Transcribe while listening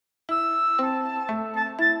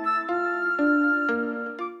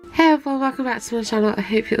everyone, welcome back to my channel. I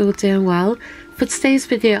hope you're all doing well. For today's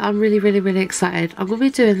video I'm really excited. I'm going to be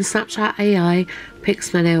doing the Snapchat AI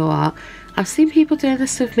Pix My Nail Art. I've seen people doing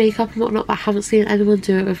this with makeup and whatnot, but I haven't seen anyone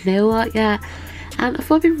do it with nail art yet, and I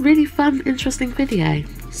thought it'd be a really fun, interesting video.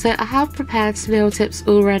 So I have prepared some nail tips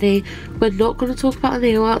already. We're not going to talk about a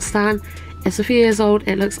nail art stand. It's a few years old,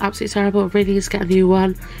 it looks absolutely terrible, I really need to get a new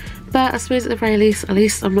one. But I suppose at the very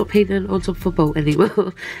least, I'm not painting on top of a bolt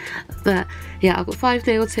anymore. But yeah, I've got 5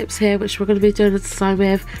 nail tips here which we're going to be doing a design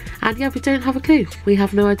with. And yeah, we don't have a clue. We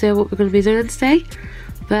have no idea what we're going to be doing today.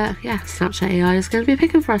 But yeah, Snapchat AI is going to be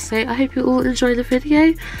picking for us. So I hope you all enjoy the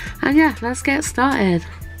video. And yeah, let's get started.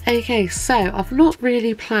 Okay, so I've not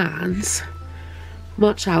really planned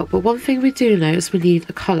much out. But one thing we do know is we need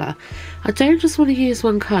a colour. I don't just want to use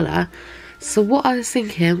one colour. So what I was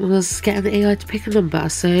thinking was getting the AI to pick a number.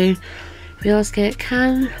 So we ask it,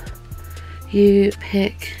 can you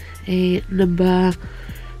pick a number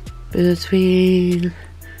between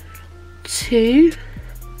 2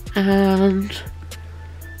 and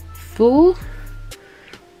 4?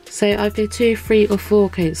 So either 2, 3 or 4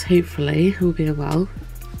 coats, hopefully, all being well.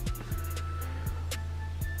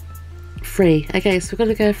 3. Okay, so we're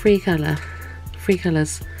going to go 3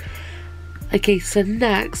 colours. Okay, so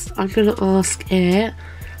next I'm going to ask it,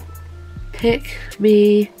 pick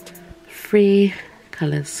me 3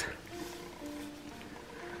 colours.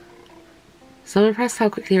 So I'm impressed how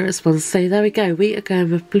quickly it responds. So there we go, we are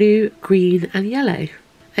going with blue, green and yellow.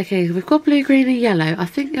 Okay, we've got blue, green and yellow. I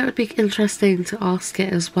think it would be interesting to ask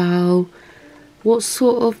it as well, what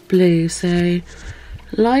sort of blue? So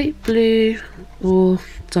light blue or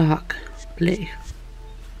dark blue?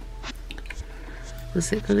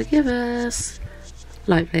 What's it going to give us?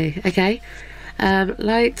 Light blue, okay.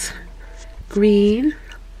 Light green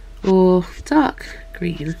or dark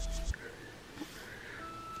green?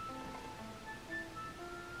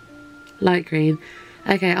 Light green.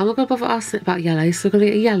 Okay, I'm not going to bother asking it about yellow, so we're going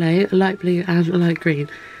to get a yellow, a light blue and a light green.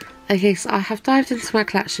 Okay, so I have dived into my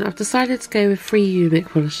collection. I've decided to go with 3 Unique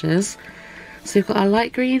polishes. So we've got our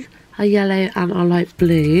light green, our yellow and our light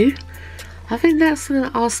blue. I think next I'm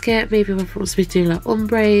going to ask it maybe whether it wants me to do like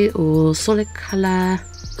ombre or solid colour.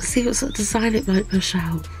 See what sort of design it might push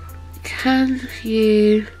out. Can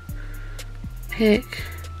you pick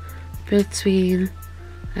between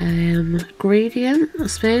gradient, I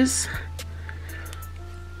suppose,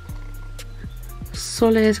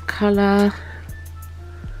 solid colour,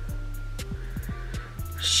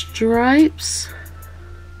 stripes,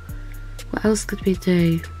 what else could we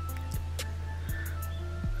do?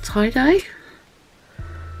 Tie-dye?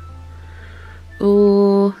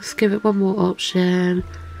 Or let's give it one more option.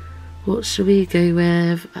 What should we go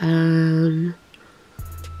with? My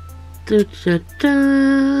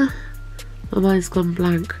mind's gone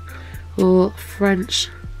blank. Or French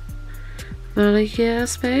manicure, I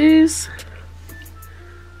suppose.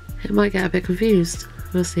 It might get a bit confused.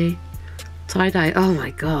 We'll see. Tie-dye. Oh my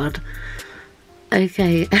god.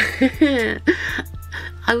 Okay.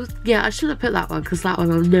 I shouldn't have put that one because that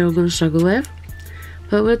one I know I'm going to struggle with.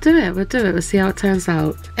 But we'll do it, we'll see how it turns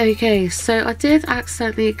out. Okay, so I did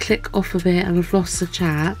accidentally click off a bit and I've lost the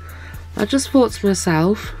chat. I just thought to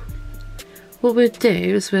myself, what we'll do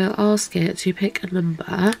is we'll ask it to pick a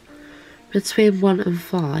number between 1 and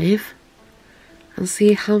 5 and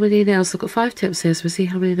see how many nails. I've got 5 tips here, so we'll see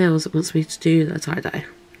how many nails it wants me to do the tie-dye.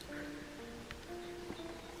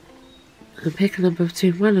 And pick a number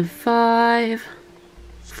between 1 and 5.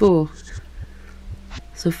 4.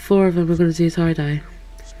 So 4 of them are going to do tie-dye.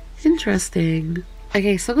 Interesting.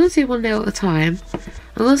 Okay, so I'm going to do one nail at a time.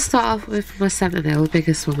 I'm going to start off with my centre nail, the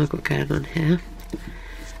biggest one I've got going on here.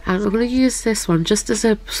 And I'm going to use this one just as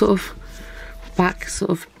a sort of back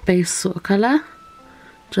sort of base sort of colour.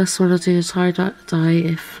 Just want to do a tie-dye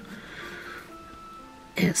if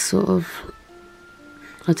it's sort of,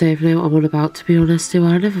 I don't even know what I'm on about, to be honest, do I?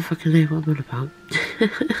 I never fucking know what I'm on about.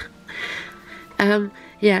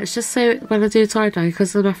 Yeah, it's just so when I do tie-dye,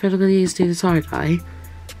 because the method I'm going to use to do the tie-dye,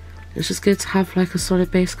 it's just good to have like a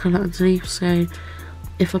solid base colour underneath. So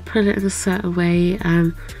if I put it in a certain way,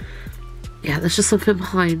 and yeah, there's just something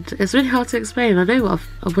behind. It's really hard to explain. I know what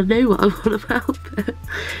I'm on about, but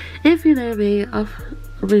if you know me, I've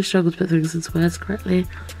really struggled to put things into words correctly.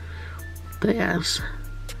 But yes,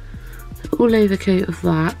 all over coat of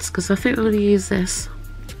that, because I think I'm going to use this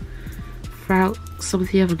throughout some of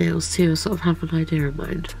the other nails too, sort of have an idea in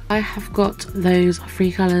mind. I have got those 3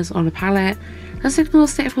 colours on a palette. Let's ignore the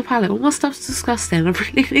state of my palette. All my stuff's disgusting. I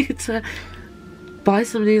really need to buy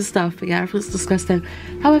some new stuff, but yeah, everything's disgusting.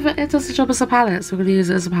 However, it does the job as a palette, so we're going to use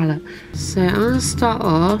it as a palette. So I'm going to start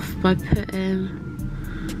off by putting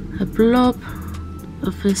a blob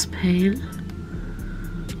of this paint,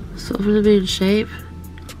 sort of in a moon shape.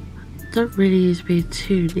 Don't really need to be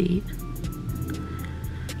too neat.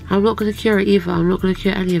 I'm not going to cure it either. I'm not going to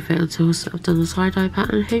cure any of it until I've done the tie-dye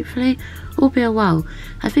pattern, hopefully. All being well.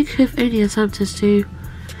 I think I've only attempted to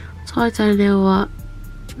tie-dye nail art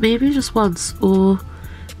maybe just once or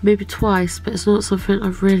maybe twice, but it's not something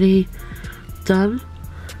I've really done.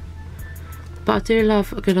 But I do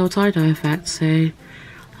love a good old tie-dye effect, so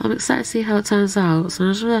I'm excited to see how it turns out. So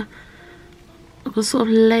I'm gonna sort of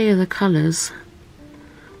layer the colours,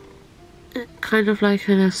 kind of like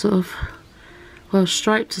in a sort of, well,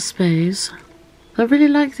 striped, I suppose. I really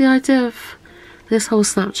like the idea of this whole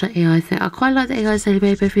Snapchat AI thing. I quite like the AIs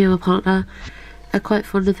anyway, both me and my partner. I'm quite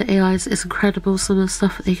fond of the AIs. It's incredible some of the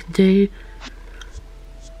stuff that they can do.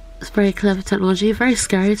 It's very clever technology, very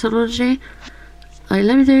scary technology. Like,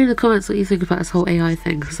 let me know in the comments what you think about this whole AI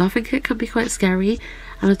thing, because I think it can be quite scary,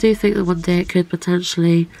 and I do think that one day it could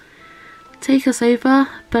potentially take us over,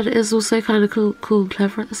 but it is also kind of cool and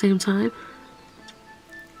clever at the same time.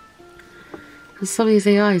 And some of these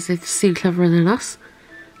AIs, they just seem cleverer than us.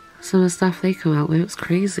 Some of the stuff they come out with, it's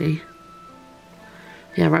crazy.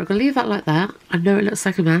 Yeah, right, I'm going to leave that like that. I know it looks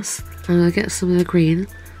like a mess. I'm going to get some of the green.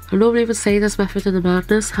 I normally would say there's method in the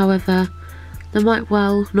madness, however, there might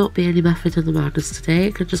well not be any method in the madness today.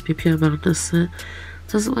 It could just be pure madness that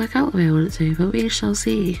doesn't work out the way I want it to, but we shall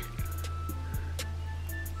see.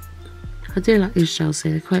 I do like these shells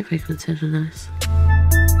here, they're quite pigmented and nice.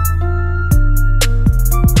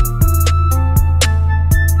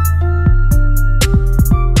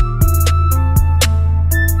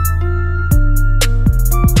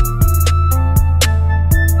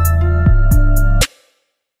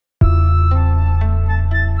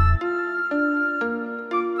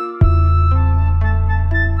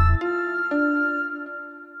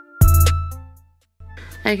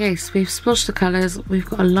 Okay, so we've splotched the colours, we've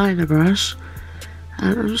got a liner brush,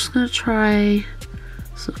 and I'm just going to try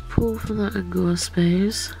sort of pull from that angle, I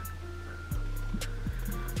suppose,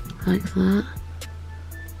 like that.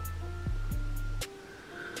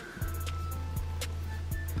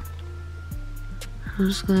 I'm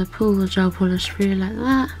just going to pull the gel polish through like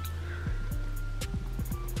that.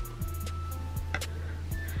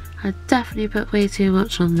 I definitely put way too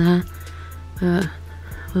much on there, but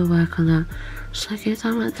we'll work on that. Should I go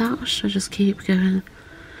down like that, or should I just keep going?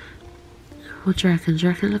 What do you reckon? Do you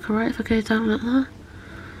reckon it look alright if I go down like that?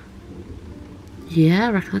 Yeah,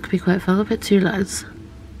 I reckon that could be quite fun. I'll put 2 lines.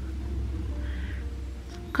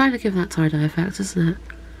 Kind of giving that tie-dye effect, isn't it?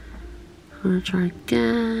 I'm gonna try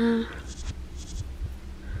again.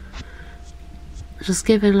 Just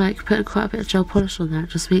giving, like, putting quite a bit of gel polish on there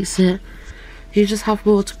just makes it, you just have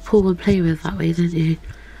more to pull and play with that way, don't you?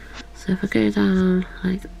 So if I go down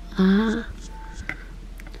like that,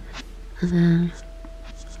 and then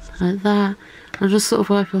like that, I'm just sort of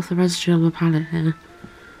wiping off the residue on my palette here.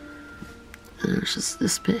 And it's just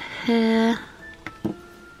this bit here.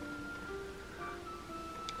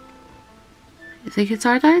 You think it's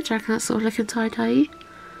tie-dye? Do you reckon that's sort of looking tie-dye-y?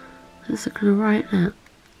 It's looking alright now.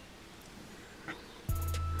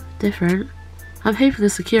 Different. I'm hoping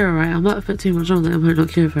this will cure alright. I might have put too much on that, it might not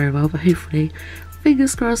cure very well, but hopefully,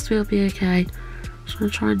 fingers crossed, we'll be okay. Just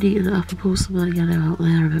gonna try and neaten it up and pull some of that yellow out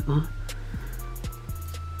there a bit more.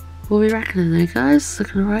 What are we reckoning though, guys? It's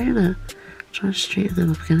looking alright, isn't it? Try to straighten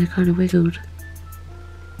them up again, they kind of wiggled.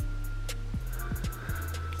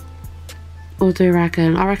 What do you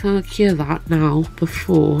reckon? I reckon I'm gonna cure that now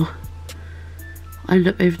before I end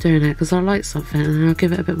up overdoing it, because I like something and then I'll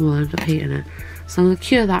give it a bit more and end up hating it. So I'm gonna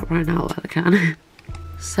cure that right now while I can.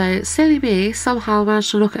 So, silly me, somehow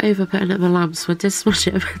managed to knock it over putting it in my lamp, so I did smash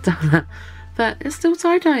it a bit down there. But it's still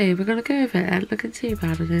tie-dye, we're gonna go with it. It ain't looking too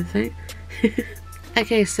bad, I don't think.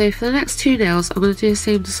 Okay, so for the next 2 nails, I'm gonna do the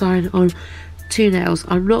same design on 2 nails.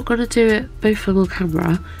 I'm not gonna do it both of them on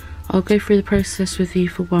camera. I'll go through the process with you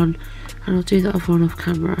for one, and I'll do the other one off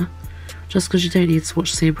camera. Just because you don't need to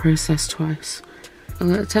watch the same process twice. I'm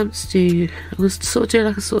gonna attempt to do, I'm gonna sort of do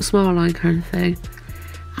like a sort of smile line kind of thing.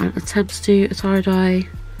 And attempt to do a tie-dye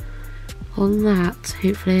on that,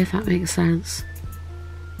 hopefully, if that makes sense.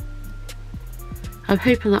 I'm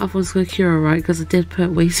hoping that other one's going to cure alright, because I did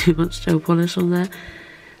put way too much gel polish on there.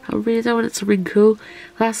 I really don't want it to wrinkle.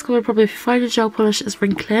 That's going to probably, if you find a gel polish that's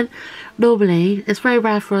wrinkling, normally, it's very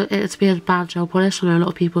rare for it to be a bad gel polish. I know a lot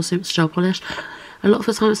of people assume it's gel polish. A lot of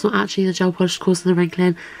the time it's not actually the gel polish causing the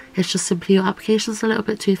wrinkling, it's just simply your application's a little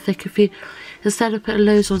bit too thick. If you, instead of putting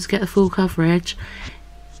loads on to get the full coverage,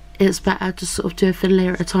 it's better to sort of do a thin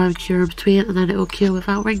layer at a time, cure in between, and then it will cure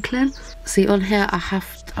without wrinkling. See, on here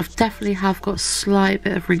I've definitely got a slight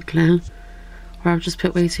bit of wrinkling where I've just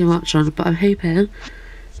put way too much on, but I'm hoping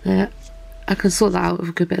that I can sort that out with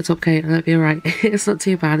a good bit of top coat and it'll be alright. It's not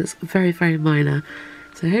too bad, it's very, very minor.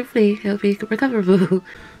 So hopefully it'll be recoverable.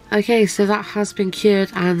 Okay, so that has been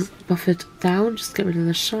cured and buffered down, just get rid of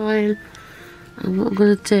the shine. And what I'm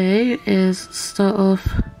going to do is start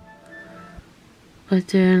off by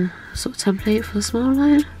doing a sort of template for the smile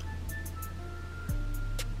line.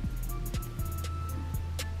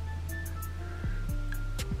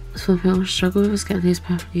 So one thing I struggle with is getting these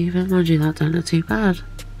perfectly even. Mind you, that don't look too bad.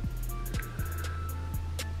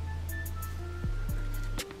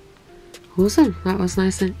 Awesome, that was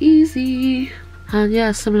nice and easy. And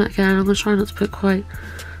yeah, similar again, I'm going to try not to put quite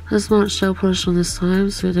as much gel polish on this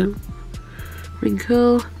time so it don't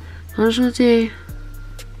wrinkle. I'm just going to do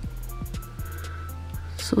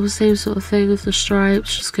sort of the same sort of thing with the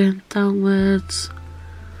stripes, just going downwards.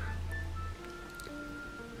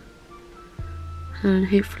 And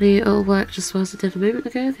hopefully it'll work just as it did a moment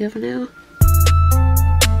ago with the other nail.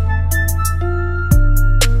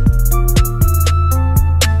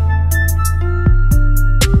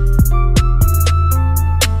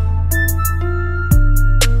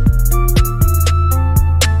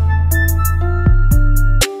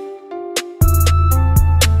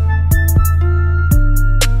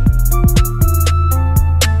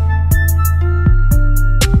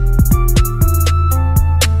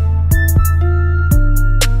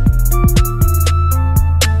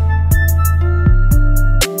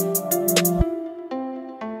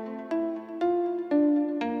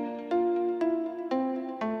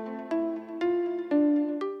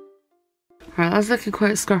 Right, that's looking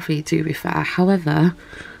quite scruffy to be fair. However,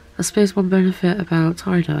 I suppose one benefit about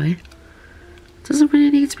tie-dye, doesn't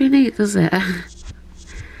really need to be neat, does it?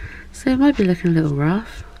 So it might be looking a little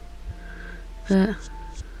rough, but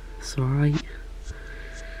it's alright.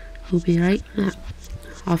 We'll be right. Yeah,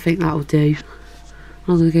 I think that'll do.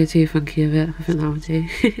 I'm not going to go too funky with it. I think that'll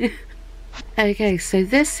do. Okay, so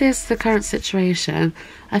this is the current situation.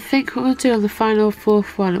 I think what we'll do on the final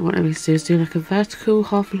fourth one, what I'm going to do is do like a vertical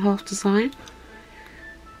half and half design.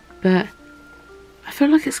 But I feel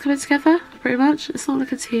like it's coming together pretty much. It's not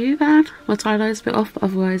looking too bad. My tie-dye's a bit off, but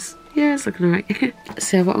otherwise, yeah, it's looking alright.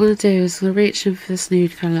 So what I'm going to do is I'm going to reach in for this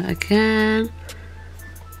nude colour again.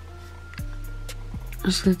 I'm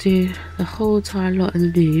just going to do the whole entire lot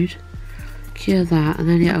in the nude. Cure that, and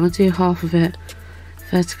then yeah, I'm going to do half of it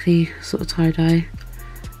vertically sort of tie-dye,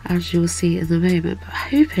 as you'll see in the moment. But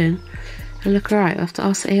I'm hoping it'll look alright. I'll have to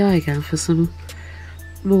ask AI again for some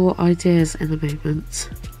more ideas in the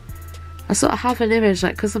moment. I sort of have an image,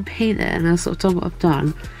 like, because I'm painting and I've sort of done what I've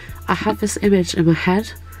done, I have this image in my head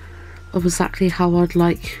of exactly how I'd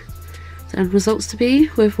like the end results to be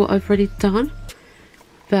with what I've already done.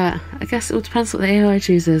 But I guess it all depends what the AI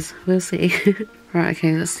chooses. We'll see. Right,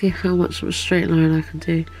 okay, let's see how much of a straight line I can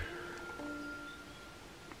do.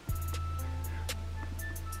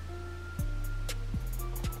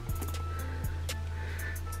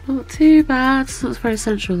 Not too bad. It's not very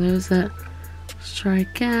central though, is it? Let's try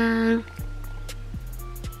again.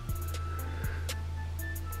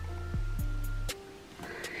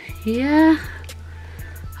 Yeah,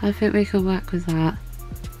 I think we can work with that.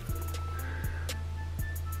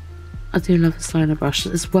 I do love this liner brush.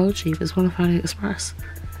 It's well cheap. It's one of AliExpress,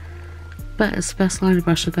 but it's the best liner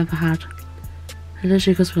brush I've ever had. It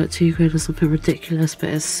literally costs me like £2 or something ridiculous, but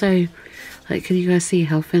it's so, like, can you guys see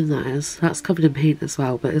how thin that is? That's covered in paint as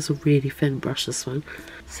well, but it's a really thin brush, this one.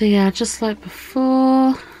 So yeah, just like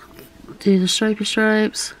before, do the stripy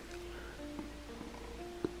stripes.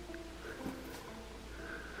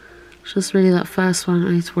 Just really that first one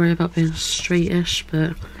I need to worry about being straightish,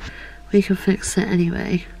 but we can fix it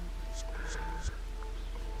anyway.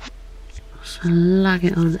 Just lag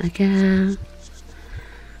it on again.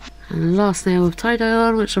 And the last nail with tie-dye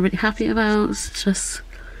on, which I'm really happy about. It's just,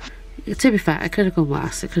 to be fair, it could have gone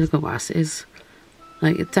worse. It could have gone worse. It is,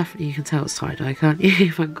 like, it definitely, you can tell it's tie-dye, can't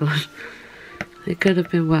you? Thank God. It could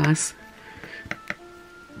have been worse.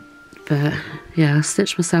 But yeah, I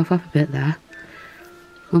stitched myself up a bit there.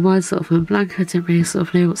 My mind's sort of went blank. I didn't really sort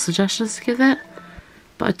of know what suggestions to give it.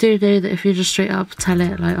 But I do know that if you just straight up tell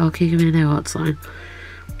it, like, oh, can you give me a nail art design?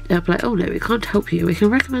 It'll be like, oh no, we can't help you. We can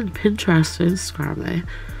recommend Pinterest or Instagram though.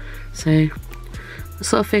 So I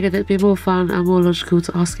sort of figured it'd be more fun and more logical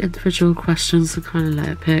to ask individual questions and kind of let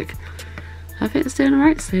it pick. I think it's doing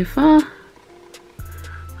alright so far.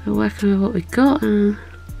 We're working with what we got, and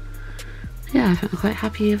yeah, I think I'm quite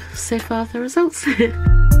happy with so far the results.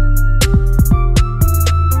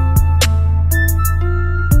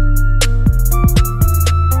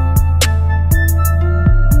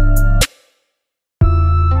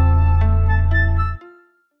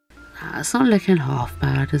 it's not looking half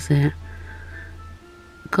bad, is it?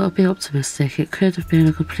 Gotta be optimistic. It could have been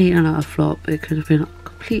a complete and utter flop. It could have been a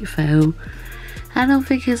complete fail. I don't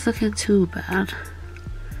think it's looking too bad.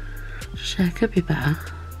 Sure, it could be better.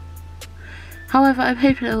 However, I'm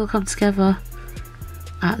hoping it will come together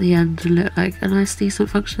at the end and look like a nice decent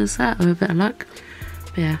functioning set with a bit of luck.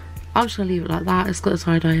 But yeah, I'm just gonna leave it like that. It's got a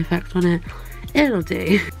tie-dye effect on it. It'll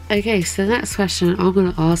do. Okay, so the next question I'm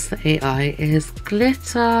gonna ask the AI is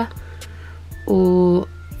glitter or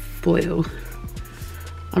foil?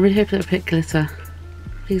 I'm really hoping it'll pick glitter.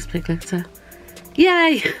 Please pick glitter.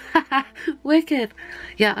 Yay! Wicked!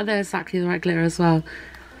 Yeah, I know exactly the right glitter as well.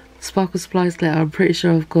 Sparkle Supplies glitter, I'm pretty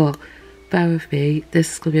sure I've got. Bear with me,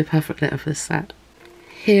 this is going to be a perfect glitter for this set.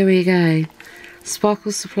 Here we go.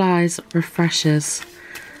 Sparkle Supplies Refreshers.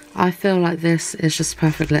 I feel like this is just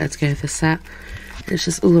perfect glitter to go with this set. It's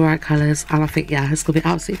just all the right colours, and I think, yeah, it's going to be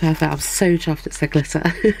absolutely perfect. I'm so chuffed it's a glitter.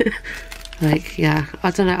 Like, yeah,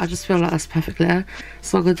 I don't know, I just feel like that's perfect glitter.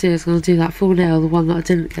 So what I'm going to do is I'm going to do that full nail, the one that I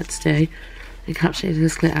didn't get to do, encapsulating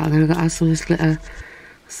this glitter, and then I'm going to add some of this glitter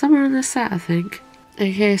somewhere in this set, I think.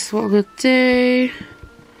 Okay, so what I'm going to do...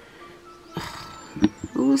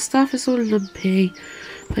 all the stuff is all lumpy.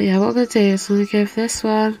 But yeah, what I'm going to do is I'm going to give this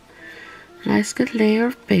one a nice good layer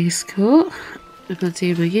of base coat. I'm going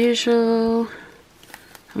to do my usual...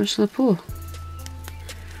 How much should I pour?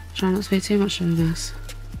 Try not to be too much of a mess.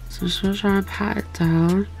 So I'm just going to try and pat it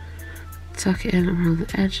down. Tuck it in around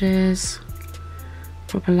the edges.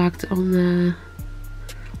 Proper lagged it on there.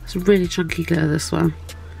 It's a really chunky glitter, this one.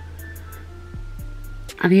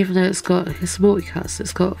 And even though it's multi-cuts,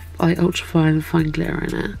 it's got like ultra fine and fine glitter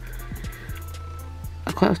in it.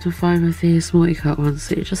 I quite often find with these multi-cut ones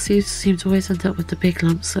that you just seem to always end up with the big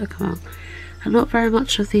lumps that come out. And not very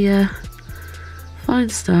much of the fine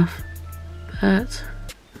stuff. But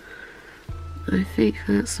I think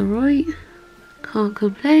that's alright. Can't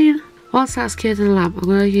complain. Once that's cured in the lamp, I'm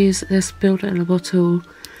going to use this Builder in a Bottle.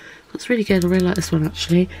 That's really good, I really like this one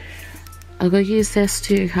actually. I'm going to use this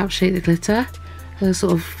to encapsulate the glitter. And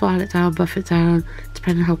sort of file it down, buff it down,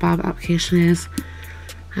 depending on how bad the application is.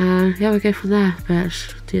 And yeah, we go from there. But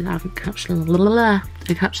do that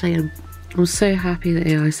encapsulating. I'm so happy that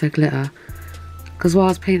AI said glitter. Because while I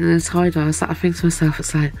was painting this tie-dye, I was like, I think to myself,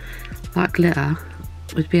 it's like, that glitter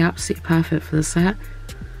would be absolutely perfect for the set.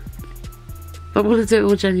 But I want to do it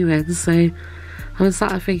all genuine, so I was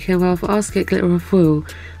sat there thinking, well, if I was to get glitter or foil,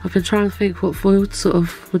 I've been trying to think what foil sort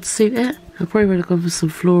of would suit it. I probably would have gone for some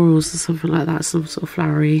florals or something like that, some sort of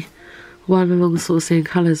flowery one along the sort of same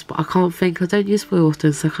colours, but I can't think, I don't use foil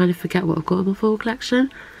often, so I kind of forget what I've got in my foil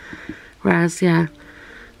collection. Whereas, yeah,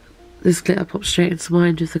 this glitter popped straight into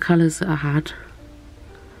mind with the colours that I had.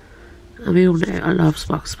 And we all know I love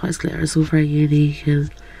Sparkle Supplies glitter, it's all very unique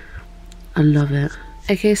and I love it.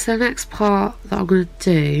 Okay, so the next part that I'm going to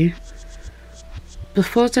do,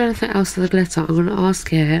 before I do anything else to the glitter, I'm going to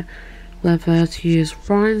ask it whether to use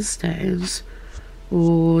rhinestones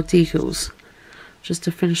or decals, just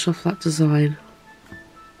to finish off that design.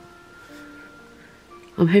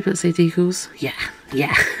 I'm hoping to say decals. Yeah.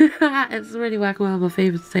 It's really working well, my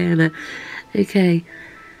favourite today, isn't it? Okay.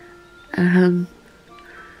 I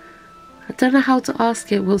don't know how to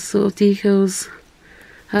ask it what sort of decals.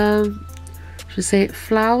 Should I say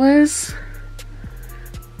flowers,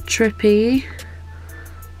 trippy,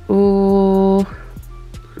 or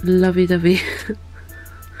lovey-dovey?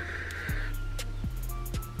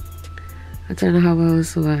 I don't know how well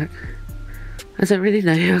this will work. I don't really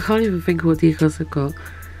know. I can't even think of what decals I've got.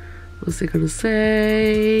 What's it gonna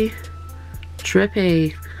say?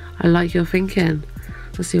 Trippy. I like your thinking.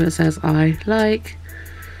 Let's see what it says. I like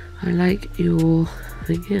your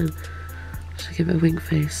thinking. Should I give it a wink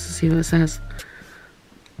face? Let's see what it says.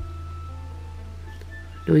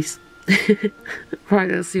 Nice. Right,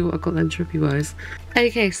 let's see what I got then trippy wise.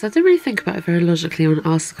 Okay, so I didn't really think about it very logically when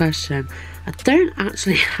I asked the question. I don't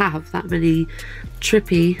actually have that many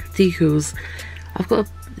trippy decals. I've got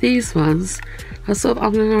these ones. I'm sort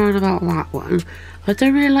of umming around about that one. I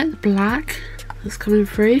don't really like the black that's coming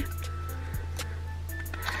through.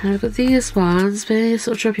 And I've got these ones, but these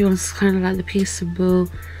sort of trippy ones, kind of like the peace symbol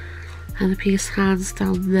and the peace hands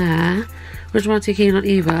down there, which I'm not too keen on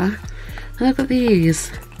either. And I've got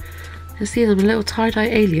these. You see them, little tie-dye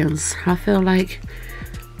aliens. I feel like,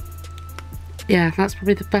 yeah, that's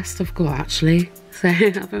probably the best I've got actually. So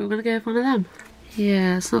I think we're gonna go with one of them.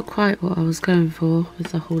 Yeah, it's not quite what I was going for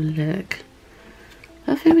with the whole look.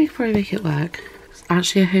 I think we can probably make it work. It's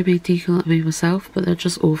actually a homemade decal that I made myself, but they're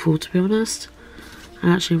just awful to be honest.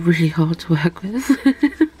 And actually really hard to work with.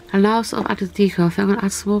 And now I've sort of added the decal, I think I'm gonna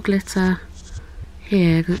add some more glitter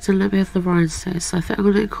here because it didn't let me have the rhinestones, so I think I'm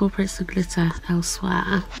going to incorporate some glitter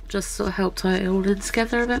elsewhere. Just sort of help tie it all in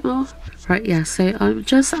together a bit more. Right, yeah, so I'm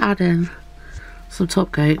just adding some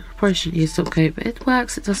top coat. Probably shouldn't use top coat, but it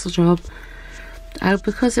works, it does the job.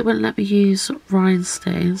 Because it wouldn't let me use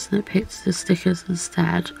rhinestones and it picked the stickers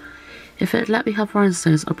instead, if it had let me have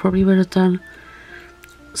rhinestones, I probably would have done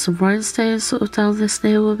some rhinestones sort of down this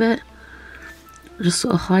nail a bit. Just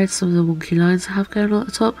sort of hide some of the wonky lines I have going on at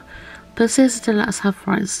the top. But since it didn't let us have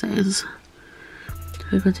rhinestones,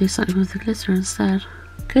 we're going to do something with the glitter instead.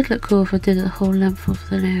 Could look cool if I did it the whole length of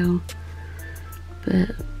the nail.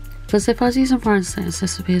 But because if I was using rhinestones,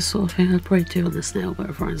 this would be a sort of thing I'd probably do on this nail, but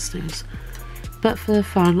with rhinestones. But for the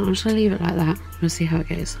fun, I'm just going to leave it like that. We'll see how it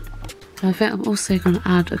goes. I think I'm also going to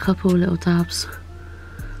add a couple little dabs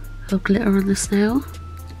of glitter on this nail.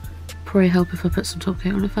 Probably help if I put some top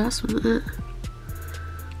coat on it first, wouldn't it?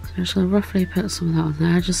 So I'm just going to roughly put some of that on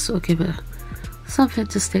there, just sort of give it something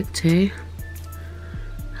to stick to.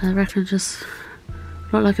 I reckon just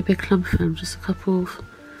not like a big clump of them, just a couple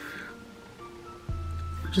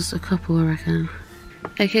I reckon.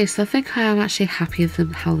 Okay, so I think I am actually happy with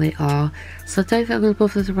them how they are. So I don't think I'm going to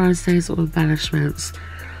bother with the rhinestones or embellishments.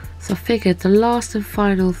 So I figured the last and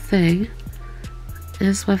final thing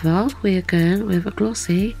is whether we are going with a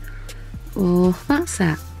glossy or matte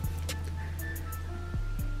set.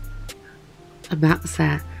 A matte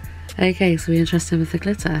set. Okay, so we're interested with the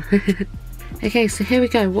glitter. Okay, so here we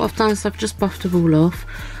go. What I've done is I've just buffed them all off.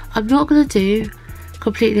 I'm not going to do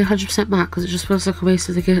completely 100% matte because it just feels like a waste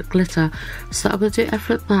of the glitter. So I'm going to do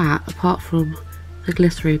everything matte apart from the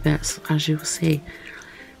glittery bits, as you will see.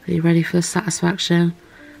 Are you ready for the satisfaction?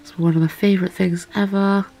 It's one of my favourite things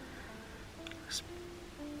ever. Just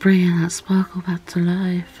bringing that sparkle back to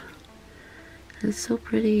life. It's so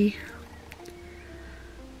pretty.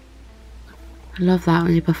 I love that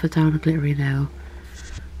when you buff it down a glittery nail.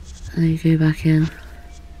 And then you go back in,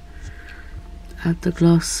 add the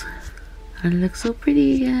gloss, and it looks so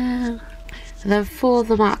pretty again. And then for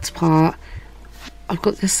the matte part, I've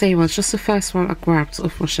got the same one, it's just the first one I grabbed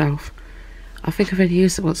off my shelf. I think I've only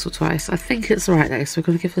used it once or twice. I think it's right though, so we're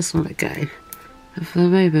going to give this one a go. And for the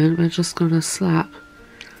moment, we're just going to slap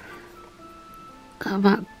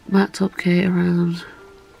that matte top coat around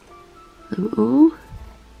them all.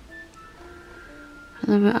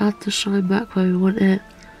 And then we'll add the shine back where we want it.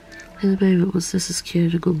 In the moment, once this is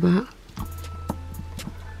cured and gone matte.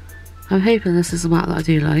 I'm hoping this is a matte that I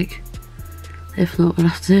do like. If not, we'll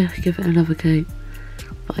have to give it another coat.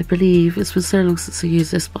 But I believe, it's been so long since I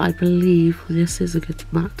used this, but I believe this is a good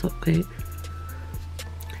matte top coat.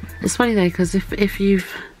 It's funny though, because if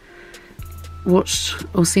you've watched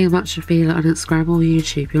or seen much of me like on Instagram or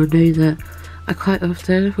YouTube, you'll know that I quite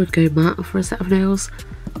often would go matte for a set of nails.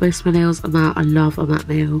 Most of my nails are matte. I love a matte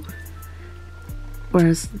nail.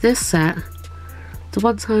 Whereas this set, the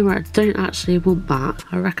one time where I don't actually want matte,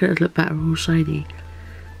 I reckon it'd look better all shiny.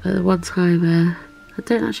 But the one time I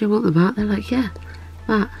don't actually want the matte, they're like, yeah,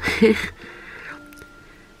 matte.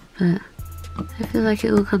 But I feel like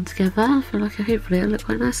it will come together. I feel like hopefully it'll look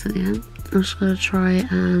quite nice at the end. I'm just going to try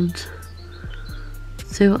and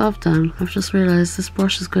see what I've done. I've just realised this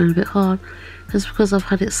brush is going a bit hard. It's because I've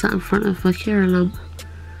had it sat in front of my curing lamp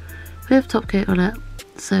with top coat on it,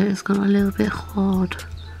 so it's got a little bit hard.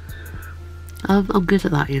 I'm good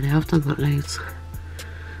at that, you know, I've done that loads.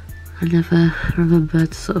 I never remember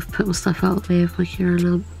to sort of put my stuff out of the way of my curing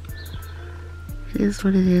lamp. It is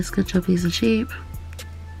what it is, good job these are cheap.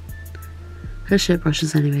 They're shit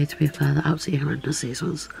brushes anyway, to be fair, they're absolutely horrendous, these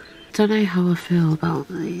ones. Don't know how I feel about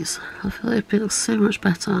these. I feel like it looks so much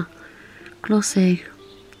better. Glossy.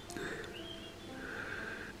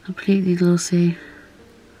 Completely glossy.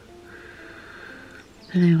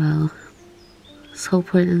 Very well. That's the whole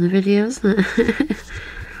point of the video, isn't it?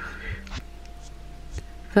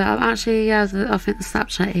 But I'm actually, yeah, I think the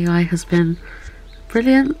Snapchat AI has been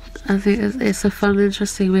brilliant. I think it's a fun,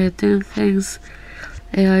 interesting way of doing things.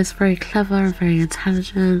 AI is very clever and very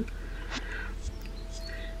intelligent.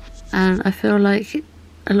 And I feel like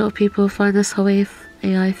a lot of people find this whole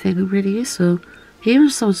AI thing really useful. Even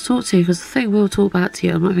if someone to talk to, because the thing will talk back to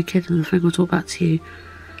you, I'm not even kidding, the thing will talk back to you.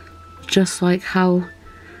 Just like how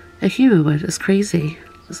a human would. It's crazy.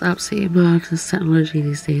 It's absolutely mad, this technology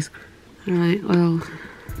these days. Alright, well,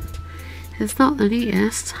 it's not the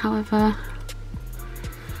neatest, however,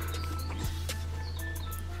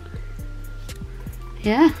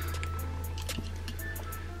 yeah,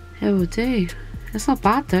 it will do. It's not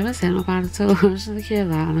bad though, is it? Not bad at all. I'm just going to cure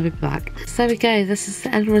that and I'll be back. So there we go, this is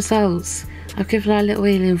the end results. I've given her a little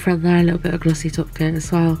wheelie in front there, a little bit of glossy top coat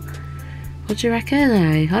as well. What do you reckon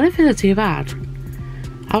though? I don't feel they're too bad.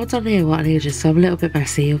 I haven't done nail art in ages, so I'm a little bit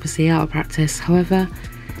messy, obviously out of practice. However,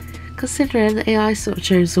 considering the AI sort of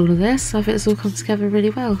chose all of this, I think it's all come together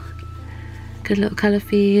really well. Good little colour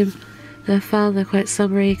theme, they're fun, they're quite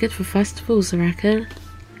summery, good for festivals I reckon.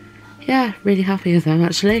 Yeah, really happy with them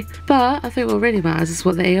actually. But I think what really matters is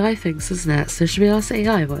what the AI thinks, isn't it? So should we ask the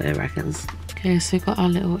AI what it reckons? Okay, so we've got our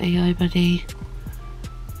little AI buddy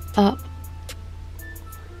up.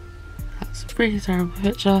 That's a really terrible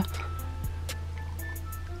picture.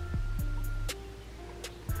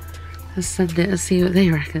 Let's send it and see what they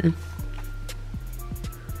reckon.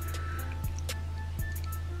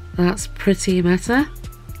 That's pretty meta.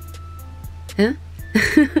 Yeah?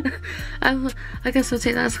 I guess we'll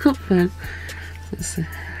take that as a compliment. So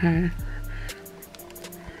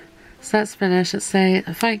that's finished. Let's say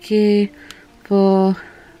thank you for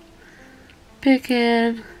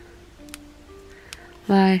picking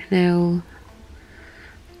my nail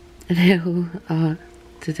art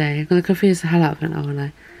today. I'm going to confuse the hell out of it, aren't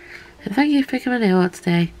I? Thank you for picking my nail art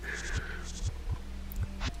today.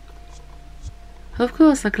 Of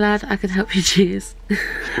course, I'm glad I could help you choose.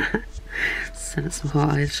 Send it some hot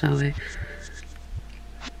eyes, shall we?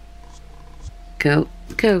 Cool.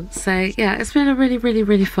 So yeah, it's been a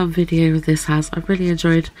really fun video with this has. I've really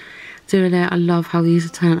enjoyed doing it. I love how these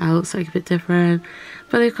have turned out, something a bit different,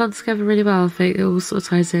 but they've come together really well. I think it all sort of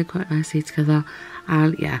ties in quite nicely together,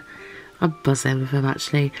 and yeah, I'm buzzing with them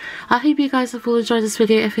actually. I hope you guys have all enjoyed this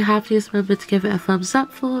video. If you have, please remember to give it a thumbs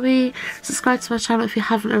up for me. Subscribe to my channel if you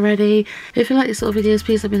haven't already. If you like these sort of videos,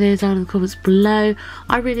 please let me know down in the comments below.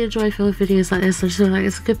 I really enjoy filming videos like this. I just feel like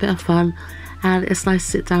it's a good bit of fun, and it's nice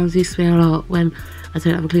to sit down and do something a lot when I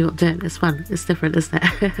don't have a clue what I'm doing. It's fun, it's different, isn't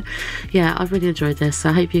it? Yeah, I've really enjoyed this, so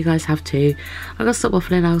I hope you guys have too. I'm gonna stop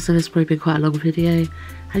waffling now, so this has probably been quite a long video.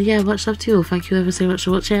 And yeah, much love to you all. Thank you ever so much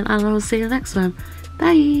for watching, and I will see you in the next one.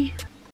 Bye!